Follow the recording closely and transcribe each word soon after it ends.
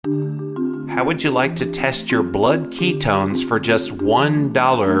How would you like to test your blood ketones for just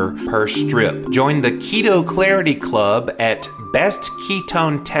 $1 per strip? Join the Keto Clarity Club at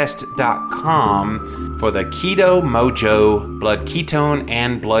bestketontest.com for the Keto Mojo blood ketone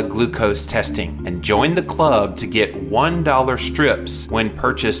and blood glucose testing. And join the club to get $1 strips when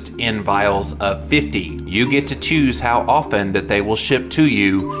purchased in vials of 50. You get to choose how often that they will ship to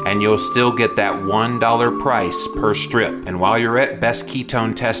you, and you'll still get that $1 price per strip. And while you're at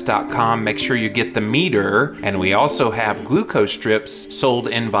bestketontest.com, make sure you get the meter. And we also have glucose strips sold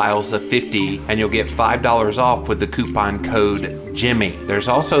in vials of 50, and you'll get $5 off with the coupon code Jimmy. There's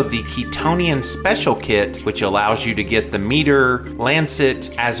also the Ketonian Special Kit, which allows you to get the meter, lancet,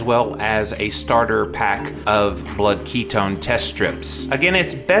 as well as a starter pack of blood ketone test strips. Again,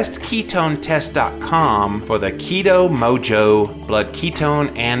 it's bestketontest.com for the Keto Mojo blood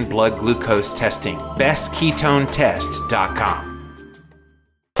ketone and blood glucose testing. bestketontest.com.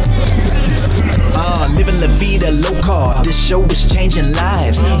 Living La Vida low carb. This show is changing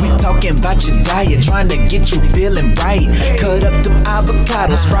lives. We talking about your diet, trying to get you feeling right. Cut up them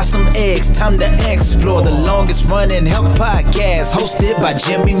avocados, fry some eggs. Time to explore the longest running health podcast, hosted by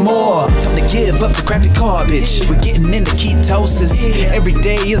Jimmy Moore. Time to give up the crappy garbage. We're getting into ketosis. Every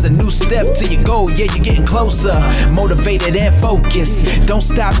day is a new step to your goal. Yeah, you're getting closer, motivated and focused. Don't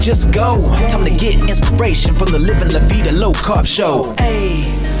stop, just go. Time to get inspiration from the Living La Vida low carb show. Hey,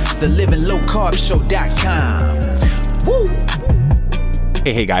 the livinglowcarbshow.com. Woo!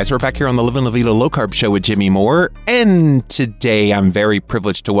 Hey guys, we're back here on the Living La Vida Low Carb Show with Jimmy Moore. And today I'm very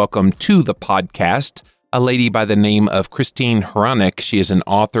privileged to welcome to the podcast a lady by the name of Christine Hronec. She is an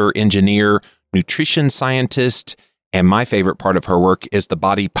author, engineer, nutrition scientist, and my favorite part of her work is the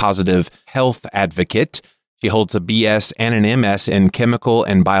body positive health advocate. She holds a BS and an MS in chemical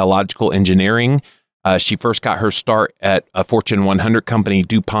and biological engineering. She first got her start at a Fortune 100 company,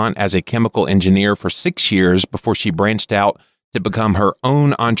 DuPont, as a chemical engineer for 6 years before she branched out to become her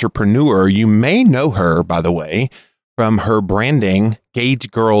own entrepreneur. You may know her, by the way, from her branding,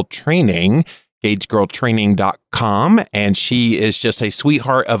 Gauge Girl Training, gagegirltraining.com. And she is just a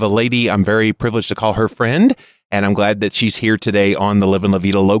sweetheart of a lady. I'm very privileged to call her friend. And I'm glad that she's here today on the Living La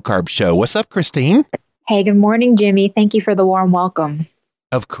Vida Low Carb Show. What's up, Christine? Hey, good morning, Jimmy. Thank you for the warm welcome.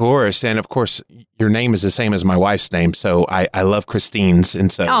 Of course. And of course, your name is the same as my wife's name. So I love Christine's. And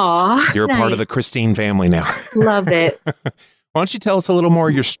so you're a part of the Christine family now. Love it. Why don't you tell us a little more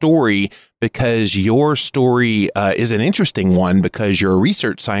of your story? Because your story is an interesting one, because you're a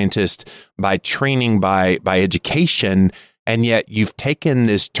research scientist by training, by education. And yet you've taken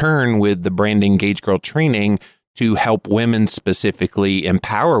this turn with the branding Gauge Girl Training to help women, specifically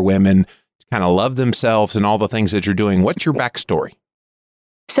empower women to kind of love themselves and all the things that you're doing. What's your backstory?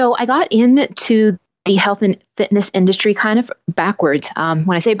 So I got into the health and fitness industry kind of backwards. When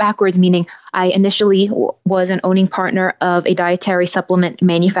I say backwards, meaning I initially was an owning partner of a dietary supplement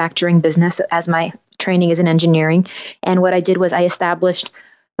manufacturing business, as my training is in engineering. And what I did was I established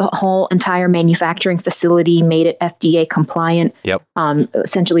the whole entire manufacturing facility, made it FDA compliant,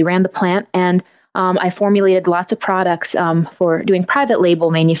 essentially ran the plant. And I formulated lots of products for doing private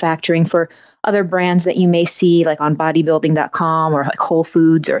label manufacturing for other brands that you may see like on bodybuilding.com or like Whole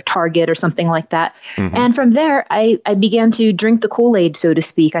Foods or Target or something like that. Mm-hmm. And from there, I began to drink the Kool-Aid, so to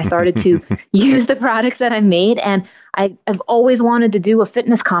speak. I started to use the products that I made, and I've always wanted to do a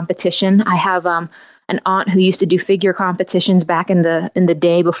fitness competition. I have an aunt who used to do figure competitions back in the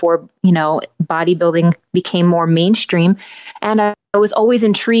day before, bodybuilding became more mainstream. And I was always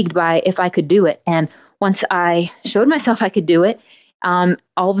intrigued by if I could do it. And once I showed myself I could do it, all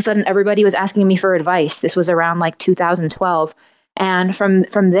of a sudden everybody was asking me for advice. This was around like 2012. And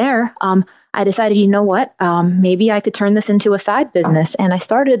from there, I decided, you know what, maybe I could turn this into a side business. And I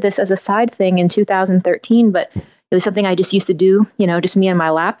started this as a side thing in 2013, but it was something I just used to do, just me and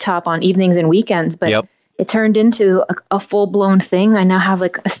my laptop on evenings and weekends. But it turned into a full-blown thing. I now have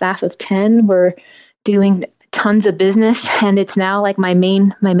like a staff of 10. We're doing tons of business, and it's now like my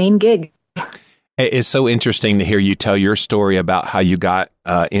main gig. It's so interesting to hear you tell your story about how you got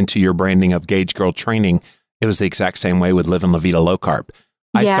into your branding of Gauge Girl Training. It was the exact same way with Living La Vida Low Carb.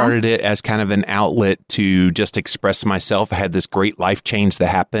 I started it as kind of an outlet to just express myself. I had this great life change that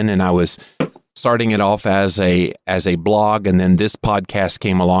happened, and I was starting it off as a blog, and then this podcast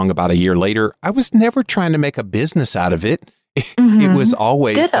came along about a year later. I was never trying to make a business out of it. Mm-hmm. It was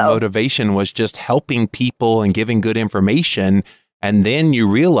always the motivation was just helping people and giving good information. And then you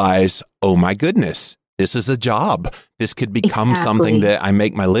realize, oh my goodness, this is a job. This could become something that I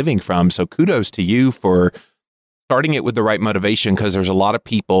make my living from. So kudos to you for starting it with the right motivation, because there's a lot of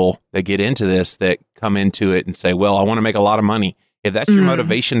people that get into this that come into it and say, well, I want to make a lot of money If that's your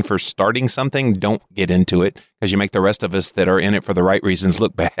motivation for starting something, don't get into it because you make the rest of us that are in it for the right reasons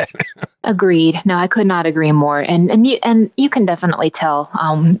look bad. Agreed. No, I could not agree more. And you can definitely tell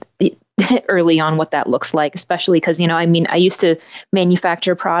early on what that looks like, especially because, I used to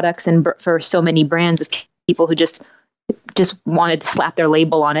manufacture products and for so many brands of people who just wanted to slap their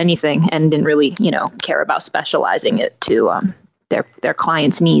label on anything and didn't really, care about specializing it to their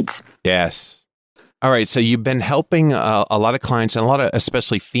clients' needs. Yes. All right. So you've been helping a lot of clients and a lot of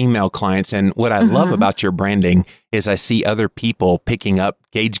especially female clients. And what I love about your branding is I see other people picking up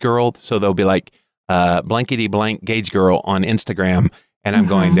Gauge Girl. So they'll be like blankety blank Gauge Girl on Instagram. And I'm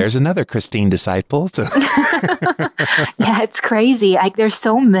going, there's another Christine disciple. So. Yeah, it's crazy. There's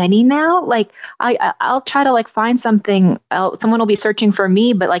so many now. I'll try to find something. Someone will be searching for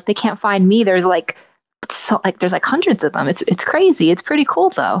me, but they can't find me. There's there's hundreds of them. It's crazy. It's pretty cool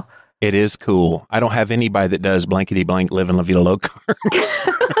though. It is cool. I don't have anybody that does blankety blank live in La Vida Low Carb.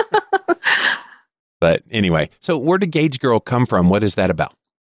 But anyway, so where did Gauge Girl come from? What is that about?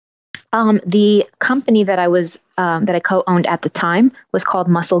 The company that I co-owned at the time was called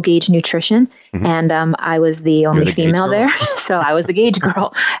Muscle Gauge Nutrition, and I was the only female there, so I was the Gauge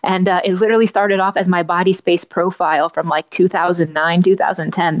Girl. And it literally started off as my body space profile from 2009,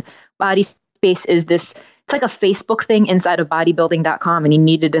 2010. Body space is this. It's like a Facebook thing inside of bodybuilding.com, and you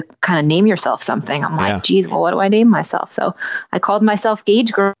needed to kind of name yourself something. I'm like, geez, well, what do I name myself? So I called myself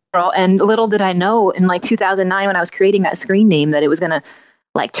Gauge Girl, and little did I know in 2009 when I was creating that screen name that it was going to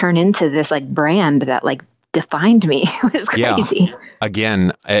turn into this brand that defined me. It was crazy. Yeah.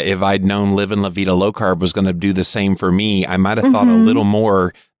 Again, if I'd known Live in La Vida Low Carb was going to do the same for me, I might have thought a little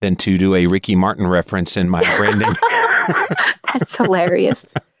more than to do a Ricky Martin reference in my branding. That's hilarious.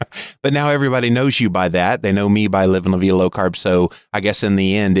 But now everybody knows you by that. They know me by Live in La Vida Low Carb. So I guess in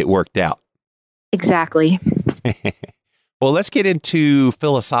the end, it worked out. Exactly. Well, let's get into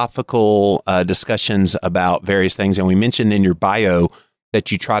philosophical discussions about various things. And we mentioned in your bio that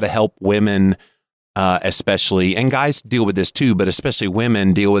you try to help women, especially, and guys deal with this too, but especially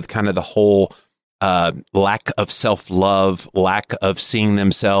women deal with kind of the whole lack of self-love, lack of seeing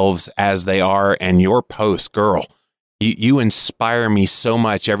themselves as they are. And your post, girl, you inspire me so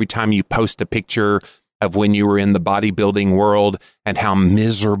much every time you post a picture of when you were in the bodybuilding world and how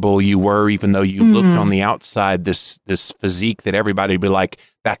miserable you were, even though you looked on the outside, this physique that everybody would be like,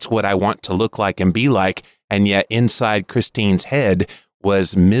 that's what I want to look like and be like. And yet inside Christine's head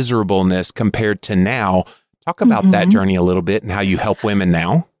was miserableness compared to now. Talk about that journey a little bit and how you help women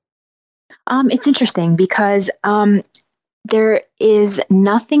now. It's interesting because there is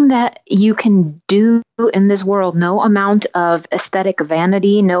nothing that you can do in this world, no amount of aesthetic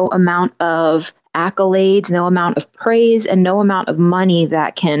vanity, no amount of accolades, no amount of praise, and no amount of money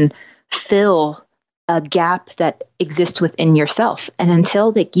that can fill a gap that exists within yourself. And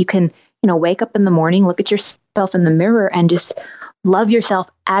until you can, wake up in the morning, look at yourself in the mirror and just love yourself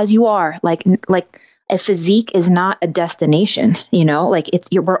as you are. Like a physique is not a destination,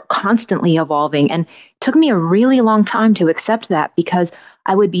 we're constantly evolving. And it took me a really long time to accept that because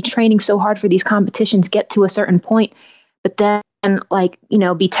I would be training so hard for these competitions, get to a certain point, but then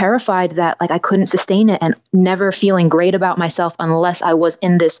be terrified that I couldn't sustain it and never feeling great about myself unless I was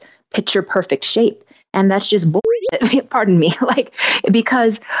in this picture perfect shape. And that's just bullshit. Pardon me.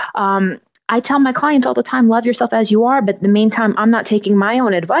 Because I tell my clients all the time, love yourself as you are. But in the meantime, I'm not taking my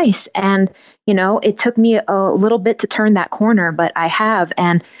own advice. And, it took me a little bit to turn that corner, but I have.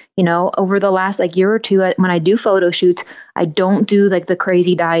 And, over the last year or two, when I do photo shoots, I don't do the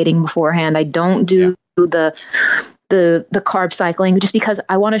crazy dieting beforehand. I don't do the carb cycling just because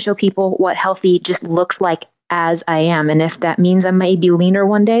I want to show people what healthy just looks like as I am. And if that means I may be leaner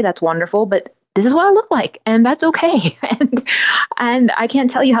one day, that's wonderful. But this is what I look like, and that's okay. And I can't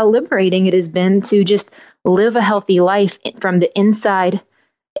tell you how liberating it has been to just live a healthy life from the inside,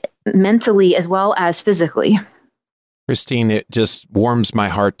 mentally as well as physically. Christine, it just warms my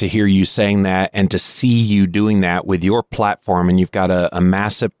heart to hear you saying that and to see you doing that with your platform. And you've got a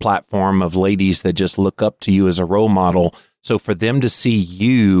massive platform of ladies that just look up to you as a role model. So for them to see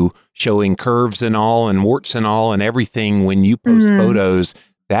you showing curves and all and warts and all and everything when you post photos,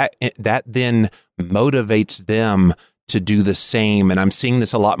 that then motivates them to do the same. And I'm seeing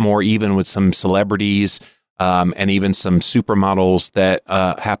this a lot more even with some celebrities and even some supermodels that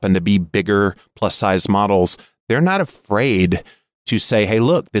happen to be bigger plus size models. They're not afraid to say, hey,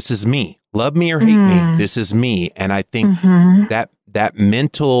 look, this is me. Love me or hate me. This is me. And I think that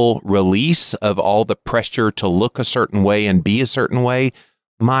mental release of all the pressure to look a certain way and be a certain way,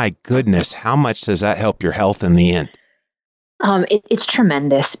 my goodness, how much does that help your health in the end? It's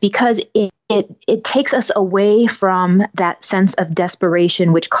tremendous because it takes us away from that sense of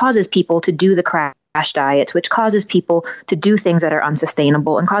desperation, which causes people to do the crash diets, which causes people to do things that are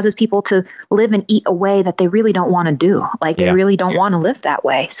unsustainable and causes people to live and eat a way that they really don't want to do. Like they really don't want to live that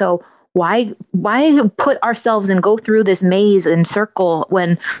way. So why put ourselves and go through this maze and circle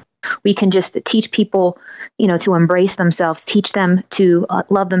when we can just teach people, to embrace themselves, teach them to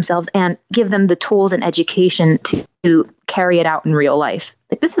love themselves, and give them the tools and education to carry it out in real life.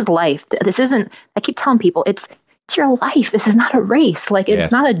 Like, this is life. This isn't, I keep telling people, it's your life. This is not a race. Like,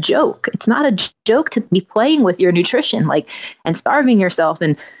 it's not a joke. It's not a joke to be playing with your nutrition, and starving yourself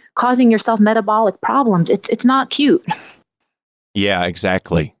and causing yourself metabolic problems. It's not cute. Yeah,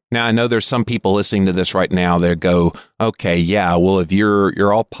 exactly. Now, I know there's some people listening to this right now that go, okay, yeah, well, if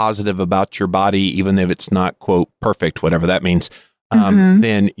you're all positive about your body, even if it's not, quote, perfect, whatever that means,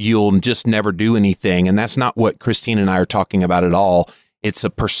 then you'll just never do anything. And that's not what Christine and I are talking about at all. It's a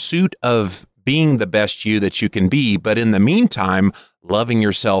pursuit of being the best you that you can be. But in the meantime, loving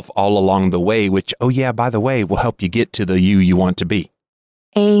yourself all along the way, which, oh, yeah, by the way, will help you get to the you want to be.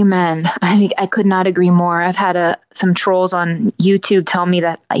 Amen. I could not agree more. I've had some trolls on YouTube tell me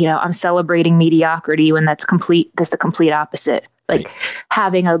that, I'm celebrating mediocrity when that's the complete opposite. Like,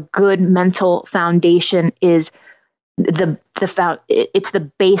 having a good mental foundation is it's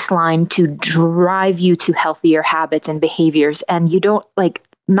the baseline to drive you to healthier habits and behaviors. And you don't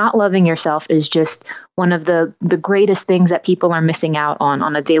not loving yourself is just one of the greatest things that people are missing out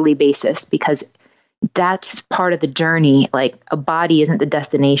on a daily basis, because that's part of the journey. Like, a body isn't the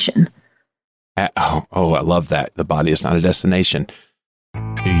destination. I love that. The body is not a destination.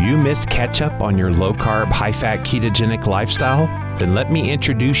 Do you miss ketchup on your low-carb, high-fat, ketogenic lifestyle? Then let me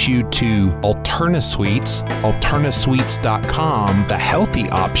introduce you to AlternaSweets, AlternaSweets.com, the healthy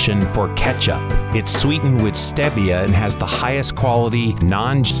option for ketchup. It's sweetened with stevia and has the highest quality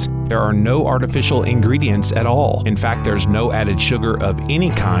There are no artificial ingredients at all. In fact, there's no added sugar of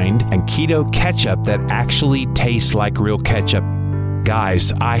any kind, and keto ketchup that actually tastes like real ketchup.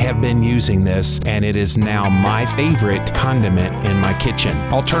 Guys, I have been using this, and it is now my favorite condiment in my kitchen.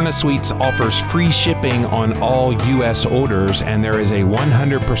 AlternaSweets offers free shipping on all U.S. orders, and there is a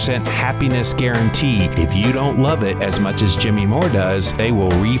 100% happiness guarantee. If you don't love it as much as Jimmy Moore does, they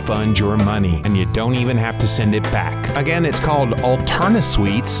will refund your money, and you don't even have to send it back. Again, it's called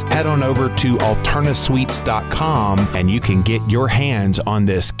AlternaSweets. Head on over to AlternaSweets.com, and you can get your hands on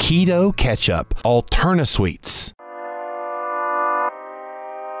this keto ketchup, AlternaSweets.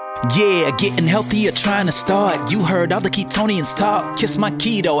 Yeah, getting healthier, trying to start. You heard all the ketonians talk. Kiss my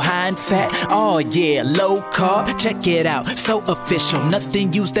keto, high in fat. Oh yeah, low carb, check it out. So official,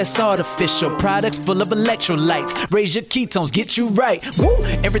 nothing used that's artificial. Products full of electrolytes. Raise your ketones, get you right. Woo!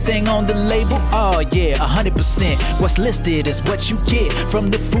 Everything on the label, oh yeah, 100%. What's listed is what you get.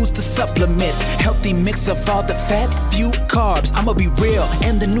 From the foods to supplements. Healthy mix of all the fats, few carbs. I'ma be real,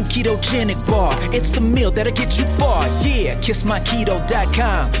 and the new ketogenic bar. It's a meal that'll get you far. Yeah,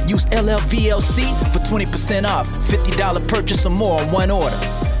 kissmyketo.com. Use LLVLC for 20% off. $50 purchase or more on one order.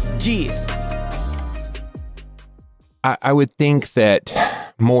 Yeah. I would think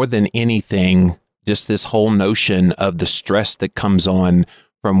that more than anything, just this whole notion of the stress that comes on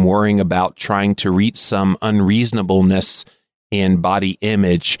from worrying about trying to reach some unreasonableness in body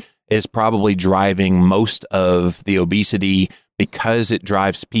image is probably driving most of the obesity, because it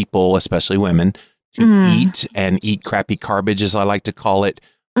drives people, especially women, to eat crappy garbage, as I like to call it.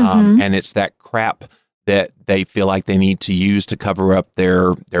 And it's that crap that they feel like they need to use to cover up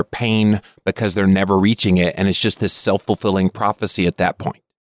their pain because they're never reaching it. And it's just this self-fulfilling prophecy at that point.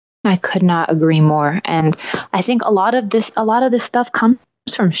 I could not agree more. And I think a lot of this stuff comes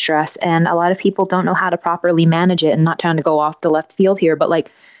from stress, and a lot of people don't know how to properly manage it. And not trying to go off the left field here,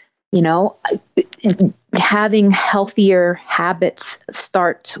 but having healthier habits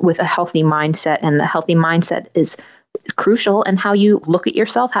starts with a healthy mindset, and a healthy mindset is crucial in how you look at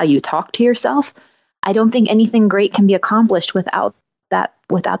yourself, how you talk to yourself. I don't think anything great can be accomplished without that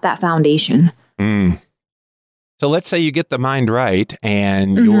foundation. So let's say you get the mind right,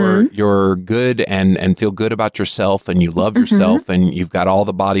 and you're good and feel good about yourself, and you love yourself, and you've got all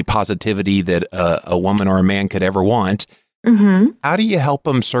the body positivity that a woman or a man could ever want. How do you help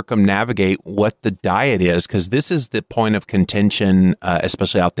them circumnavigate what the diet is? Because this is the point of contention,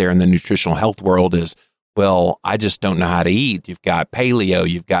 especially out there in the nutritional health world, is, well, I just don't know how to eat. You've got paleo,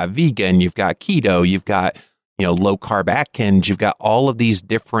 you've got vegan, you've got keto, you've got, low carb Atkins, you've got all of these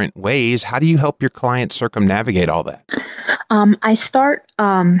different ways. How do you help your clients circumnavigate all that? I start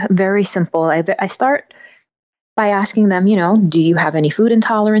very simple. I start by asking them, do you have any food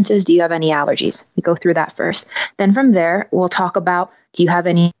intolerances? Do you have any allergies? We go through that first. Then from there, we'll talk about, do you have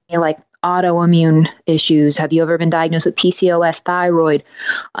any autoimmune issues? Have you ever been diagnosed with PCOS, thyroid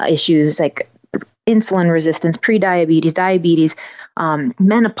issues like insulin resistance, prediabetes, diabetes,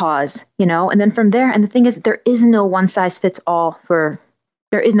 menopause, and then from there, and the thing is, there is no one size fits all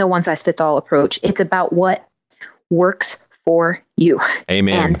approach. It's about what works for you.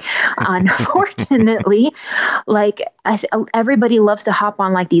 Amen. And unfortunately, like everybody loves to hop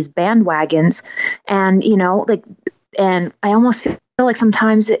on like these bandwagons, and and I almost feel like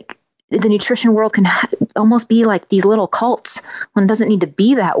sometimes the nutrition world can almost be like these little cults when it doesn't need to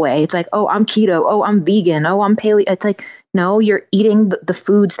be that way. It's like, oh, I'm keto. Oh, I'm vegan. Oh, I'm paleo. It's like, no, you're eating the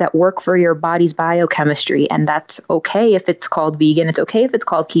foods that work for your body's biochemistry. And that's okay if it's called vegan. It's okay if it's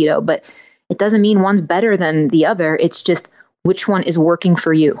called keto, but it doesn't mean one's better than the other. It's just which one is working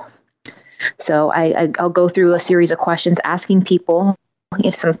for you. So I'll go through a series of questions asking people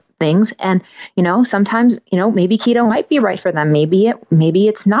some things, and sometimes maybe keto might be right for them, maybe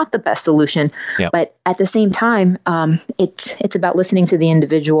it's not the best solution. Yep. But at the same time, it's about listening to the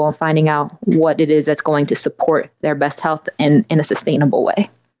individual and finding out what it is that's going to support their best health in a sustainable way.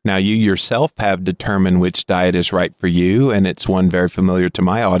 Now, you yourself have determined which diet is right for you, and it's one very familiar to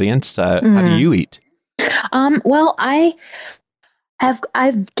my audience. How do you eat? Well, I've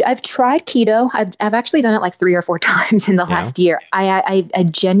tried keto. I've actually done it like 3 or 4 times in the last year. I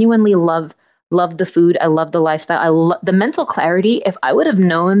genuinely love the food. I love the lifestyle. I love the mental clarity. If I would have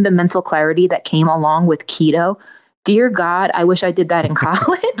known the mental clarity that came along with keto, dear God, I wish I did that in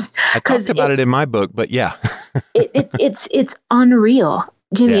college. I talked about it in my book, but yeah, it's unreal,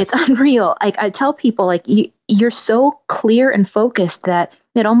 Jimmy. Yes. It's unreal. Like I tell people, like you're so clear and focused that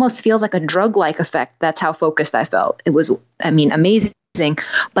it almost feels like a drug-like effect. That's how focused I felt. It was, amazing.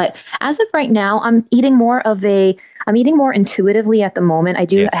 But as of right now, I'm eating more intuitively at the moment.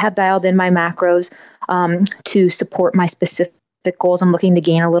 I have dialed in my macros to support my specific goals. I'm looking to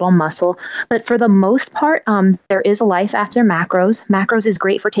gain a little muscle. But for the most part, there is a life after macros. Macros is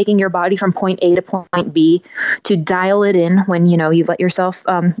great for taking your body from point A to point B to dial it in when, you've let yourself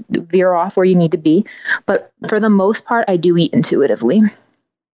veer off where you need to be. But for the most part, I do eat intuitively.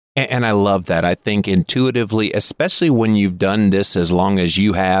 And I love that. I think intuitively, especially when you've done this as long as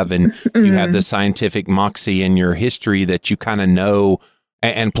you have, and you have the scientific moxie in your history that you kind of know,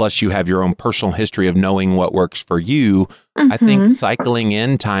 and plus you have your own personal history of knowing what works for you. I think cycling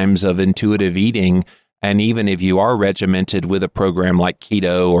in times of intuitive eating, and even if you are regimented with a program like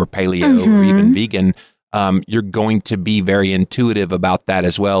keto or paleo or even vegan, you're going to be very intuitive about that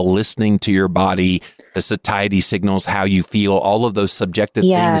as well, listening to your body, the satiety signals, how you feel, all of those subjective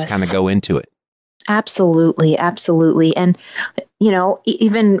things kind of go into it. Absolutely. Absolutely. And,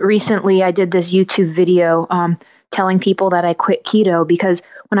 even recently I did this YouTube video telling people that I quit keto because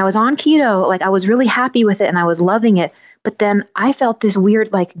when I was on keto, like I was really happy with it and I was loving it. But then I felt this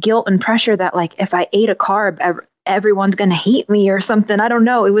weird like guilt and pressure that like if I ate a carb, everyone's going to hate me or something. I don't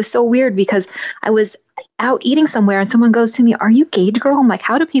know. It was so weird because I was out eating somewhere and someone goes to me, "Are you Gage Girl?" I'm like,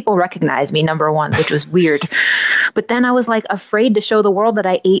 how do people recognize me? Number one, which was weird. But then I was like afraid to show the world that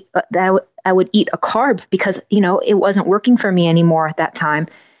I ate, I would eat a carb because, it wasn't working for me anymore at that time.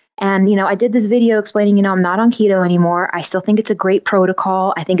 And, I did this video explaining, I'm not on keto anymore. I still think it's a great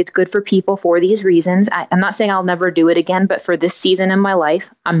protocol. I think it's good for people for these reasons. I'm not saying I'll never do it again, but for this season in my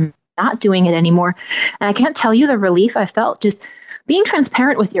life, I'm not doing it anymore. And I can't tell you the relief I felt just being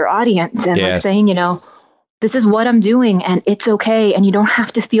transparent with your audience and like saying, this is what I'm doing and it's okay. And you don't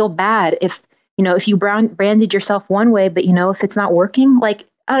have to feel bad if you branded yourself one way, but if it's not working, like,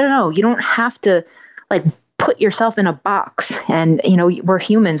 I don't know, you don't have to like put yourself in a box and, we're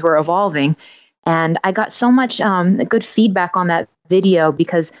humans, we're evolving. And I got so much good feedback on that video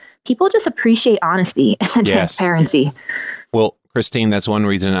because people just appreciate honesty and transparency. Well, Christine, that's one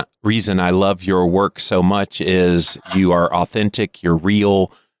reason I love your work so much is you are authentic, you're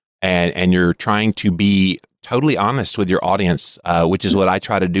real, and you're trying to be totally honest with your audience, which is what I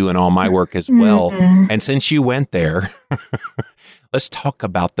try to do in all my work as well. And since you went there, let's talk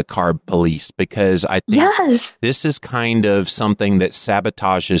about the carb police, because I think this is kind of something that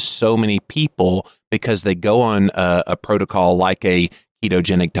sabotages so many people because they go on a protocol like a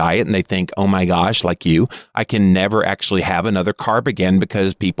ketogenic diet and they think, oh my gosh, like you, I can never actually have another carb again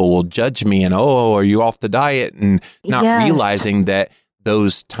because people will judge me and, oh, are you off the diet? And not realizing that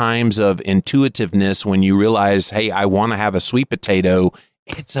those times of intuitiveness when you realize, hey, I want to have a sweet potato,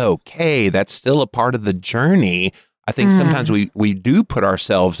 it's okay. That's still a part of the journey. I think sometimes we do put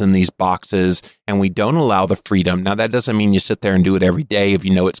ourselves in these boxes and we don't allow the freedom. Now, that doesn't mean you sit there and do it every day if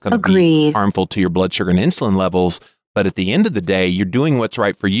you know it's going to be harmful to your blood sugar and insulin levels. But at the end of the day, you're doing what's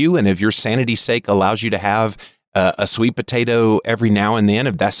right for you. And if your sanity's sake allows you to have a sweet potato every now and then,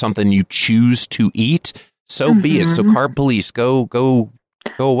 if that's something you choose to eat, so be it. So carb police, go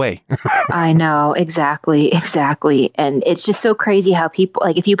away. I know, exactly. And it's just so crazy how people,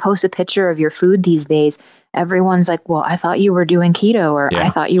 like if you post a picture of your food these days, everyone's like, well, I thought you were doing keto, or I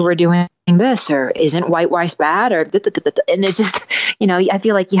thought you were doing this, or isn't white rice bad, or and it just, I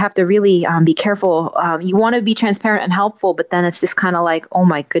feel like you have to really be careful. You want to be transparent and helpful, but then it's just kind of like, oh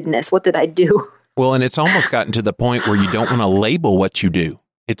my goodness, what did I do? Well, and it's almost gotten to the point where you don't want to label what you do.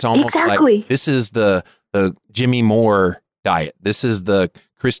 It's almost like this is the Jimmy Moore diet. This is the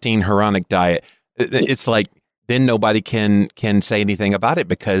Christine Hronec diet. It's like, then nobody can say anything about it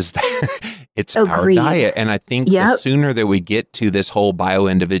because it's our diet. And I think the sooner that we get to this whole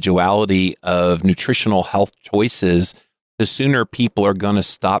bio-individuality of nutritional health choices, the sooner people are going to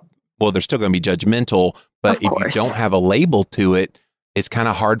stop. Well, they're still going to be judgmental, but if you don't have a label to it, it's kind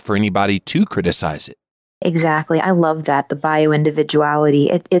of hard for anybody to criticize it. Exactly. I love that. The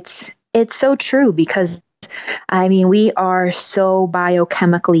bio-individuality. It's so true because I mean, we are so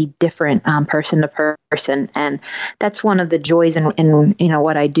biochemically different person to person. And that's one of the joys in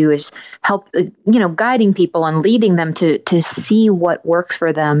what I do is help, guiding people and leading them to see what works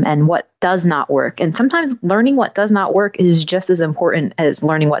for them and what does not work. And sometimes learning what does not work is just as important as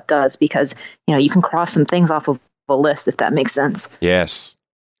learning what does, because, you can cross some things off of a list, if that makes sense. Yes.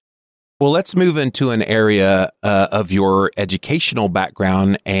 Well, let's move into an area of your educational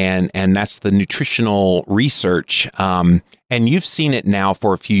background, and that's the nutritional research. And you've seen it now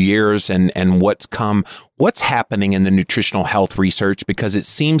for a few years, and what's happening in the nutritional health research, because it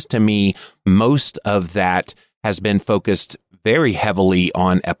seems to me most of that has been focused very heavily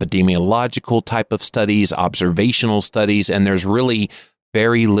on epidemiological type of studies, observational studies, and there's really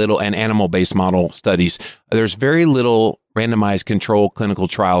very little, and animal-based model studies. There's very little randomized control clinical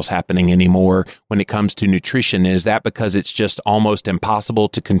trials happening anymore when it comes to nutrition. Is that because it's just almost impossible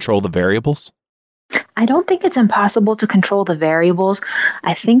to control the variables? I don't think it's impossible to control the variables.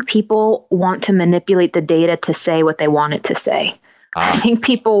 I think people want to manipulate the data to say what they want it to say. I think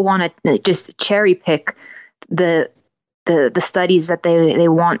people want to just cherry pick the studies that they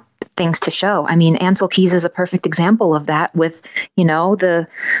want things to show. I mean, Ansel Keys is a perfect example of that with, the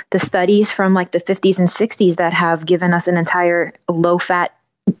studies from like the 50s and 60s that have given us an entire low-fat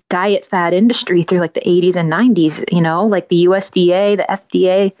diet fad industry through like the 80s and 90s, like the USDA, the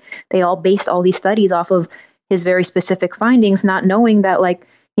FDA, they all based all these studies off of his very specific findings, not knowing that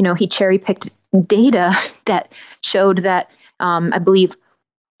he cherry-picked data that showed that, I believe,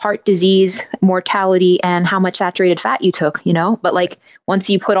 heart disease, mortality, and how much saturated fat you took, but once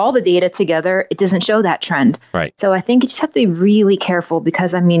you put all the data together, it doesn't show that trend. Right. So I think you just have to be really careful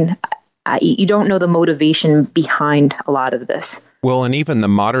because, you don't know the motivation behind a lot of this. Well, and even the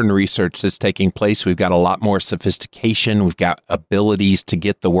modern research that's taking place, we've got a lot more sophistication. We've got abilities to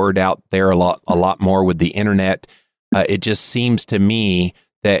get the word out there a lot more with the internet. It just seems to me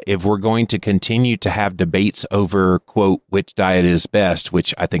that if we're going to continue to have debates over, quote, which diet is best,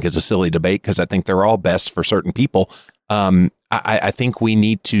 which I think is a silly debate because I think they're all best for certain people, I think we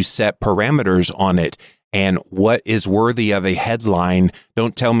need to set parameters on it. And what is worthy of a headline?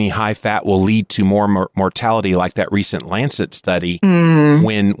 Don't tell me high fat will lead to more mortality like that recent Lancet study,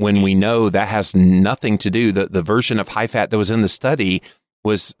 when we know that has nothing to do. The version of high fat that was in the study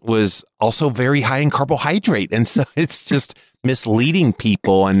was also very high in carbohydrate. And so it's just misleading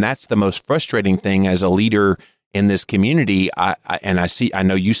people. And that's the most frustrating thing as a leader in this community. I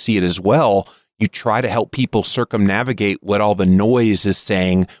know you see it as well. You try to help people circumnavigate what all the noise is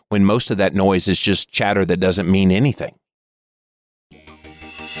saying when most of that noise is just chatter that doesn't mean anything.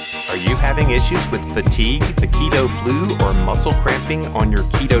 Are you having issues with fatigue, the keto flu, or muscle cramping on your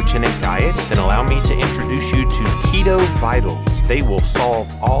ketogenic diet? Then allow me to introduce you to Keto Vitals. They will solve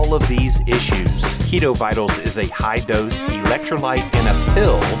all of these issues. Keto Vitals is a high-dose electrolyte in a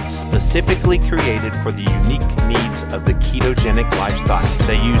pill specifically created for the unique needs of the ketogenic lifestyle.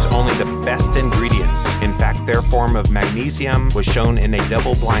 They use only the best ingredients. In fact, their form of magnesium was shown in a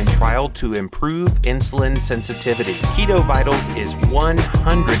double-blind trial to improve insulin sensitivity. Keto Vitals is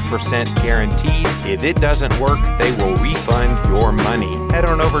 100% guaranteed. If it doesn't work, they will refund your money. Head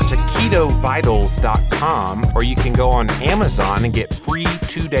on over to ketovitals.com, or you can go on Amazon and get free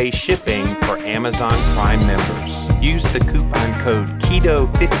 2-day shipping for Amazon Prime members. Use the coupon code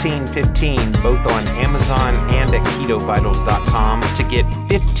KETO1515 both on Amazon and at ketovitals.com to get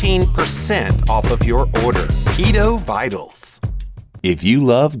 15% off of your order. Keto Vitals. If you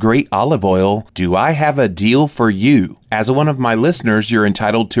love great olive oil, do I have a deal for you? As one of my listeners, you're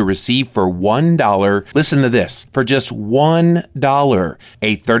entitled to receive for $1, listen to this, for just $1,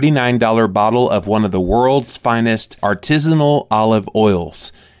 a $39 bottle of one of the world's finest artisanal olive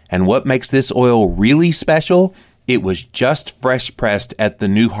oils. And what makes this oil really special? It was just fresh pressed at the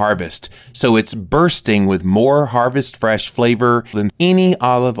new harvest, so it's bursting with more harvest fresh flavor than any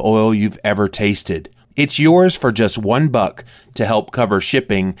olive oil you've ever tasted. It's yours for just $1 to help cover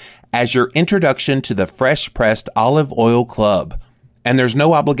shipping as your introduction to the Fresh Pressed Olive Oil Club. And there's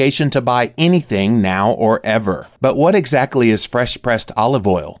no obligation to buy anything now or ever. But what exactly is fresh pressed olive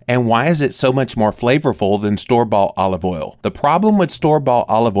oil? And why is it so much more flavorful than store-bought olive oil? The problem with store-bought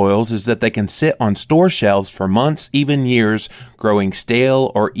olive oils is that they can sit on store shelves for months, even years, growing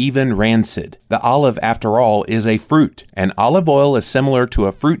stale or even rancid. The olive, after all, is a fruit. And olive oil is similar to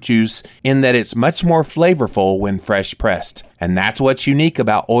a fruit juice in that it's much more flavorful when fresh pressed. And that's what's unique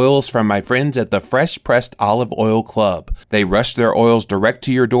about oils from my friends at the Fresh Pressed Olive Oil Club. They rush their oils direct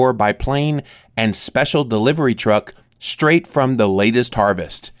to your door by plane and special delivery truck straight from the latest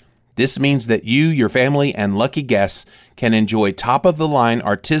harvest. This means that you, your family, and lucky guests can enjoy top-of-the-line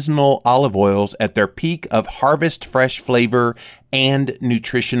artisanal olive oils at their peak of harvest fresh flavor and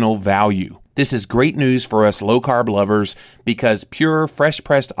nutritional value. This is great news for us low-carb lovers because pure,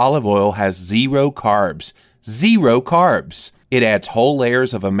 fresh-pressed olive oil has zero carbs. Zero carbs. It adds whole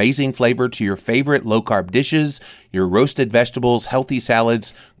layers of amazing flavor to your favorite low-carb dishes, your roasted vegetables, healthy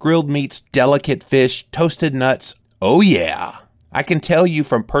salads, grilled meats, delicate fish, toasted nuts. Oh yeah! I can tell you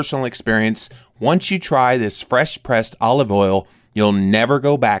from personal experience, once you try this fresh-pressed olive oil, you'll never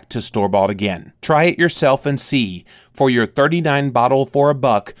go back to store-bought again. Try it yourself and see. For your 39 bottle for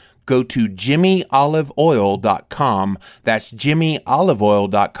 $1, go to jimmyoliveoil.com. That's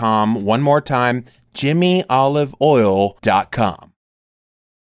jimmyoliveoil.com. One more time, jimmyoliveoil.com.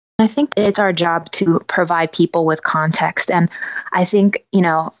 I think it's our job to provide people with context. And I think,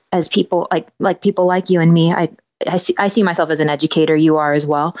 as people like people like you and me, I see myself as an educator. You are as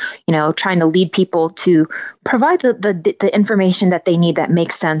well, trying to lead people to provide the information that they need that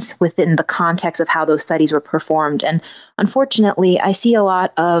makes sense within the context of how those studies were performed. And unfortunately, I see a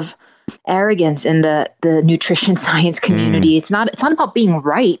lot of arrogance in the nutrition science community. It's not about being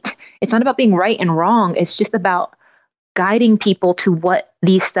right. It's not about being right and wrong. It's just about guiding people to what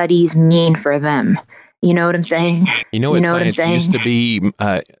these studies mean for them. You know what I'm saying? Science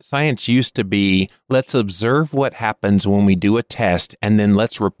used to be, let's observe what happens when we do a test and then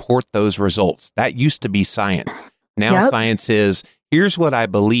let's report those results. That used to be science. Now Science is, here's what I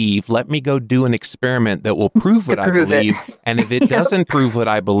believe. Let me go do an experiment that will prove what I believe. And if it doesn't prove what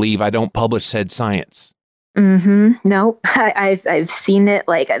I believe, I don't publish said science. No, I've seen it.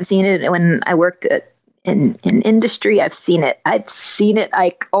 I've seen it when I worked in industry. I've seen it.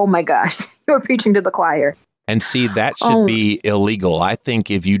 Oh my gosh, you're preaching to the choir. And see, that should be illegal. I think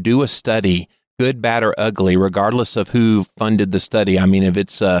if you do a study, good, bad, or ugly, regardless of who funded the study. I mean, if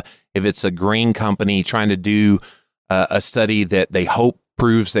it's a grain company trying to do a study that they hope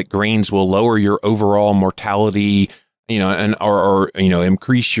proves that grains will lower your overall mortality, or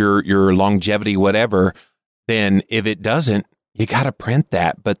increase your longevity, whatever, then if it doesn't, you got to print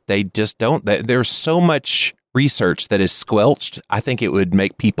that. But they just don't. There's so much research that is squelched. I think it would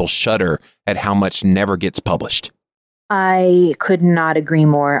make people shudder at how much never gets published. I could not agree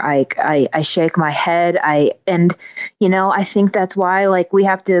more. I shake my head. I think that's why we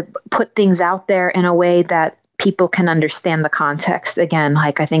have to put things out there in a way that people can understand the context. Again,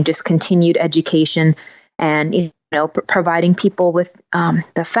 I think just continued education and providing people with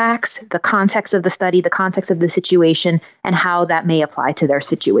the facts, the context of the study, the context of the situation, and how that may apply to their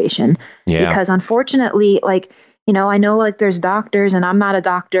situation. Yeah. Because unfortunately, I know there's doctors, and I'm not a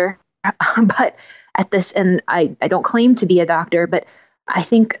doctor, but and I don't claim to be a doctor, but I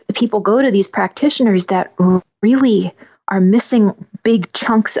think people go to these practitioners that really are missing big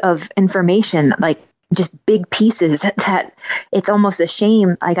chunks of information, just big pieces that it's almost a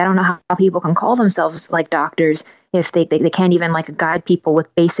shame. I don't know how people can call themselves doctors if they can't even guide people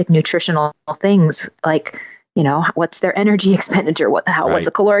with basic nutritional things. What's their energy expenditure? What's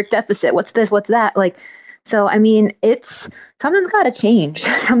a caloric deficit? What's this? What's that? So, I mean, something's got to change.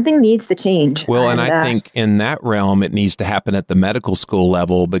 Something needs to change. Well, and I think in that realm, it needs to happen at the medical school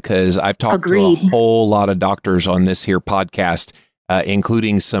level, because I've talked to a whole lot of doctors on this here podcast,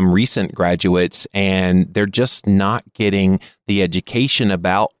 including some recent graduates, and they're just not getting the education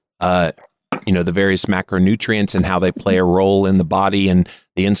about, the various macronutrients and how they play a role in the body and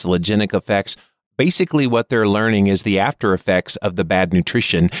the insulinogenic effects. basically what they're learning is the after effects of the bad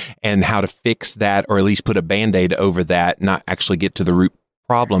nutrition and how to fix that, or at least put a Band-Aid over that, not actually get to the root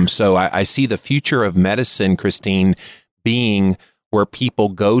problem. So I see the future of medicine, Christine, being where people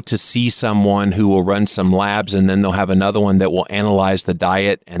go to see someone who will run some labs, and then they'll have another one that will analyze the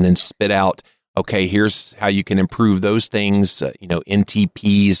diet and then spit out, okay, here's how you can improve those things,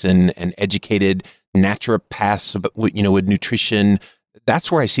 NTPs and educated naturopaths, with nutrition.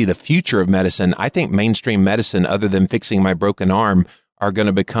 That's where I see the future of medicine. I think mainstream medicine, other than fixing my broken arm, are going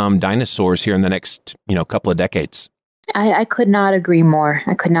to become dinosaurs here in the next, couple of decades. I could not agree more.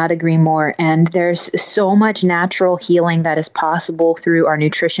 And there's so much natural healing that is possible through our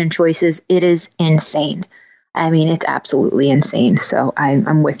nutrition choices. It is insane. I mean, it's absolutely insane. So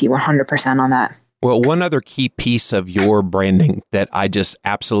I'm with you 100% on that. Well, one other key piece of your branding that I just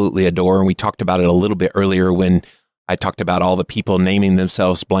absolutely adore, and we talked about it a little bit earlier when I talked about all the people naming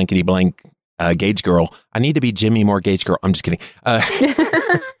themselves blankety blank Gage Girl. I need to be Jimmy Moore Gage Girl. I'm just kidding.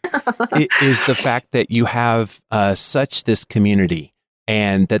 It is the fact that you have such this community,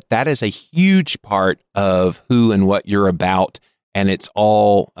 and that is a huge part of who and what you're about. And it's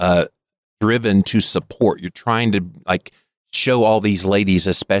all driven to support. You're trying to show all these ladies,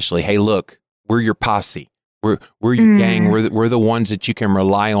 especially, hey, look, we're your posse. We're your gang. We're the ones that you can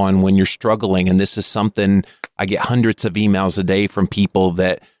rely on when you're struggling. And this is something I get hundreds of emails a day from people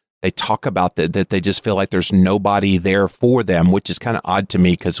that they talk about that they just feel like there's nobody there for them, which is kind of odd to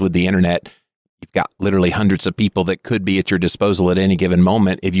me because with the internet, you've got literally hundreds of people that could be at your disposal at any given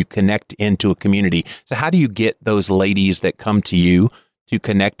moment if you connect into a community. So how do you get those ladies that come to you to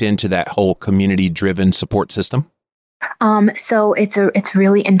connect into that whole community-driven support system? So it's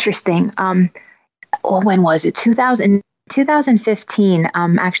really interesting. When was it? 2015.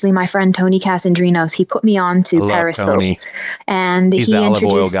 Actually, my friend Tony Casandrinos, he put me on to Periscope. Tony. And he's he the olive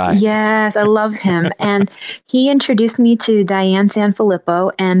oil guy. Yes, I love him. And he introduced me to Diane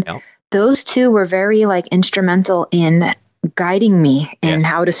Sanfilippo, and those two were very instrumental in guiding me in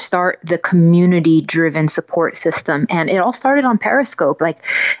how to start the community-driven support system. And it all started on Periscope,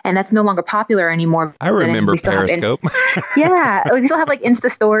 and that's no longer popular anymore. I remember Periscope. We still have Insta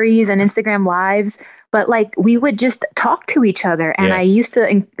stories and Instagram lives, but we would just talk to each other. And I used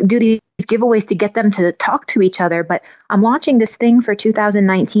to do these giveaways to get them to talk to each other. But I'm launching this thing for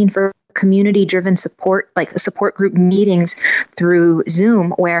 2019 for community-driven support, support group meetings through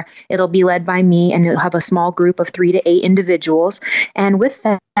Zoom, where it'll be led by me, and it'll have a small group of 3 to 8 individuals. And with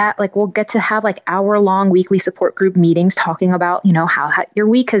that, we'll get to have hour-long weekly support group meetings talking about, how your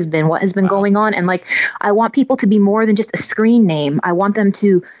week has been, what has been going on. And I want people to be more than just a screen name. I want them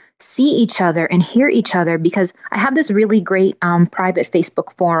to see each other and hear each other, because I have this really great private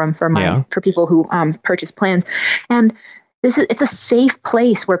Facebook forum for people who purchase plans. And it's a safe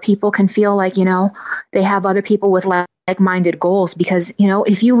place where people can feel they have other people with like-minded goals. Because,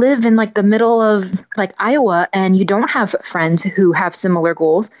 if you live in the middle of Iowa and you don't have friends who have similar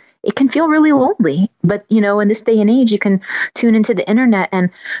goals, it can feel really lonely. But, in this day and age, you can tune into the internet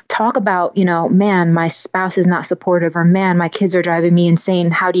and talk about, man, my spouse is not supportive, or man, my kids are driving me insane.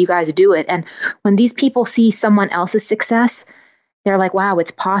 How do you guys do it? And when these people see someone else's success, they're like, wow,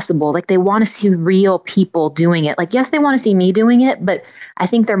 it's possible. They want to see real people doing it. Yes, they want to see me doing it, but I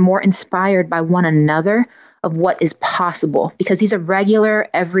think they're more inspired by one another of what is possible, because these are regular,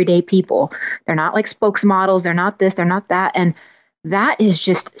 everyday people. They're not spokesmodels. They're not this, they're not that. And that is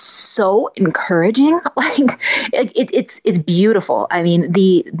just so encouraging. It's beautiful. I mean,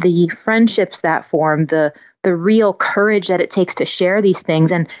 the friendships that form, the real courage that it takes to share these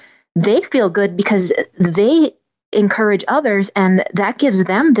things, and they feel good because they encourage others, and that gives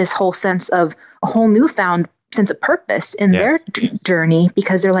them this whole sense of a whole newfound sense of purpose in their journey,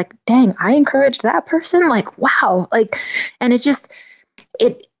 because they're like, dang, I encouraged that person. Wow. And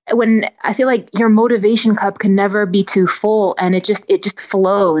when I feel your motivation cup can never be too full, and it just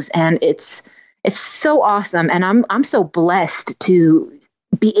flows, and it's so awesome. And I'm so blessed to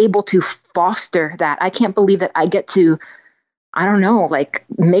be able to foster that. I can't believe that I get to, I don't know,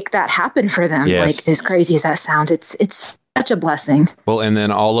 make that happen for them. Yes. As crazy as that sounds, it's such a blessing. Well, and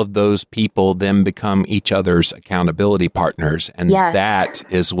then all of those people then become each other's accountability partners. And that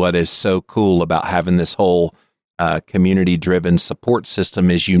is what is so cool about having this whole community-driven support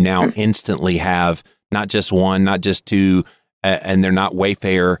system, is you now instantly have not just one, not just two, and they're not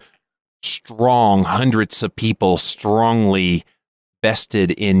Wayfair, strong hundreds of people strongly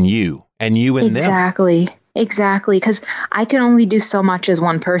vested in you, and you and them. Exactly. Because I can only do so much as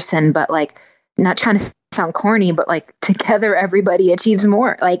one person, but not trying to sound corny, but together everybody achieves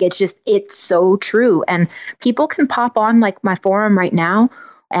more. It's so true. And people can pop on my forum right now,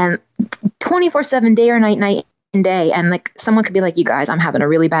 and 24/7, day or night and day. And like someone could be like, you guys, I'm having a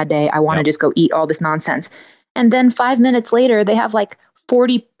really bad day. I want to just go eat all this nonsense. And then 5 minutes later, they have like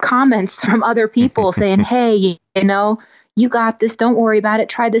 40 comments from other people saying, hey, you got this. Don't worry about it.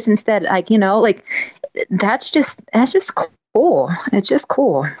 Try this instead. Like, that's just cool. It's just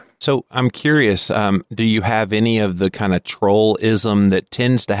cool. So I'm curious, do you have any of the kind of trollism that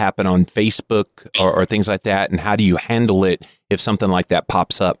tends to happen on Facebook or things like that? And how do you handle it if something like that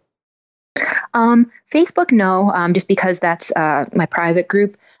pops up? Facebook, no, just because that's my private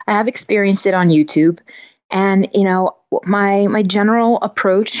group. I have experienced it on YouTube. And, my general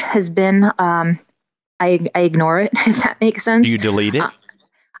approach has been I ignore it, if that makes sense. Do you delete it?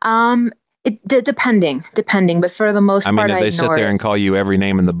 Depending, but for the most part, I ignore it. If they sit there and call you every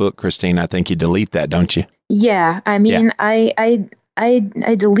name in the book, Christine, I think you delete that, don't you? Yeah, I mean, I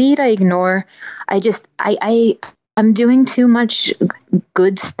delete, I ignore. I'm doing too much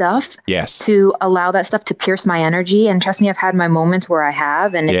good stuff to allow that stuff to pierce my energy. And trust me, I've had my moments where I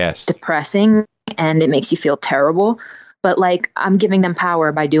have, and it's depressing and it makes you feel terrible. But like, I'm giving them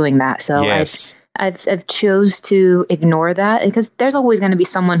power by doing that. So I've chose to ignore that, because there's always going to be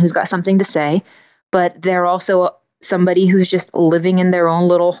someone who's got something to say, but they're also somebody who's just living in their own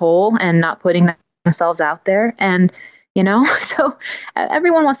little hole and not putting themselves out there. And, so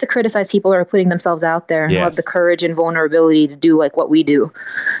everyone wants to criticize people who are putting themselves out there and who have the courage and vulnerability to do like what we do.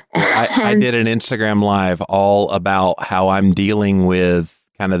 Well, I did an Instagram live all about how I'm dealing with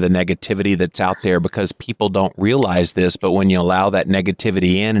kind of the negativity that's out there, because people don't realize this, but when you allow that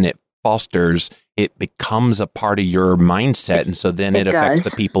negativity in and it fosters, it becomes a part of your mindset. And so then it affects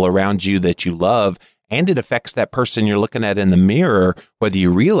the people around you that you love, and it affects that person you're looking at in the mirror, whether you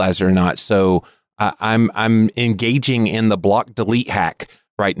realize it or not. So I'm engaging in the block delete hack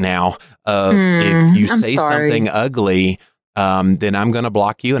right now. If you say something ugly, then I'm going to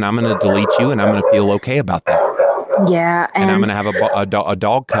block you and I'm going to delete you, and I'm going to feel okay about that. Yeah. And I'm going to have a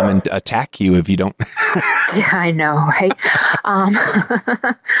dog come and attack you if you don't. I know, right?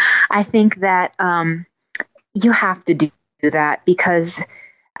 I think that you have to do that, because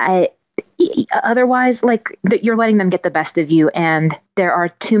otherwise, like, you're letting them get the best of you. And there are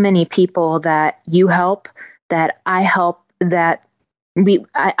too many people that you help, that I help, that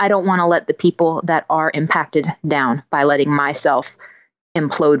I don't want to let the people that are impacted down by letting myself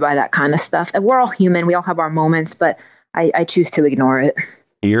implode by that kind of stuff. And we're all human. We all have our moments, but I choose to ignore it.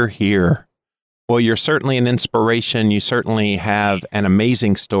 Hear, hear. Well, you're certainly an inspiration. You certainly have an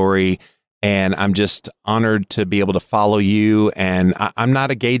amazing story, and I'm just honored to be able to follow you. And I'm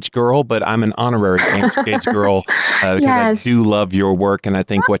not a Gage girl, but I'm an honorary Gage girl because I do love your work, and I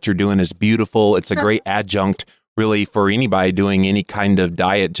think what you're doing is beautiful. It's a great adjunct, really, for anybody doing any kind of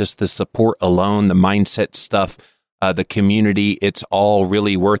diet. Just the support alone, the mindset stuff, the community, it's all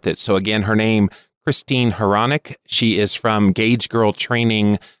really worth it. So again, her name, Christine Hronec. She is from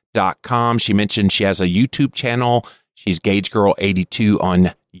GageGirlTraining.com. She mentioned she has a YouTube channel. She's GageGirl82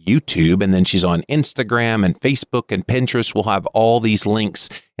 on YouTube, and then she's on Instagram and Facebook and Pinterest. We'll have all these links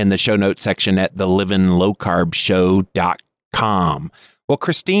in the show notes section at thelivinglowcarbshow.com. Well,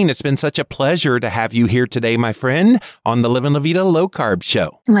 Christine, it's been such a pleasure to have you here today, my friend, on the Livin' La Vida Low Carb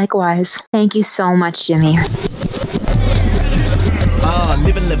Show. Likewise. Thank you so much, Jimmy.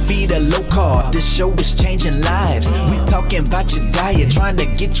 Living La Vida low carb. This show is changing lives. We talking about your diet, trying to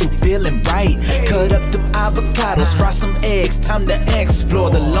get you feeling right. Cut up them avocados, fry some eggs. Time to explore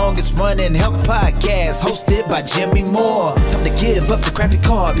the longest running health podcast, hosted by Jimmy Moore. Time to give up the crappy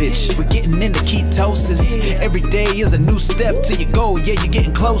garbage. We're getting into ketosis. Every day is a new step to your goal. Yeah, you're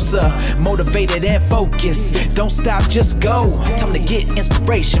getting closer, motivated and focused. Don't stop, just go. Time to get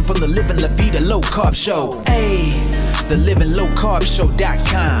inspiration from the Living La Vida Low Carb Show. Hey, the livinglowcarbshow.com.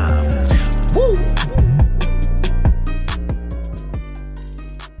 Woo!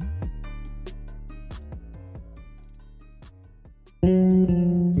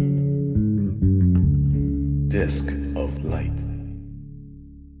 Disc of light.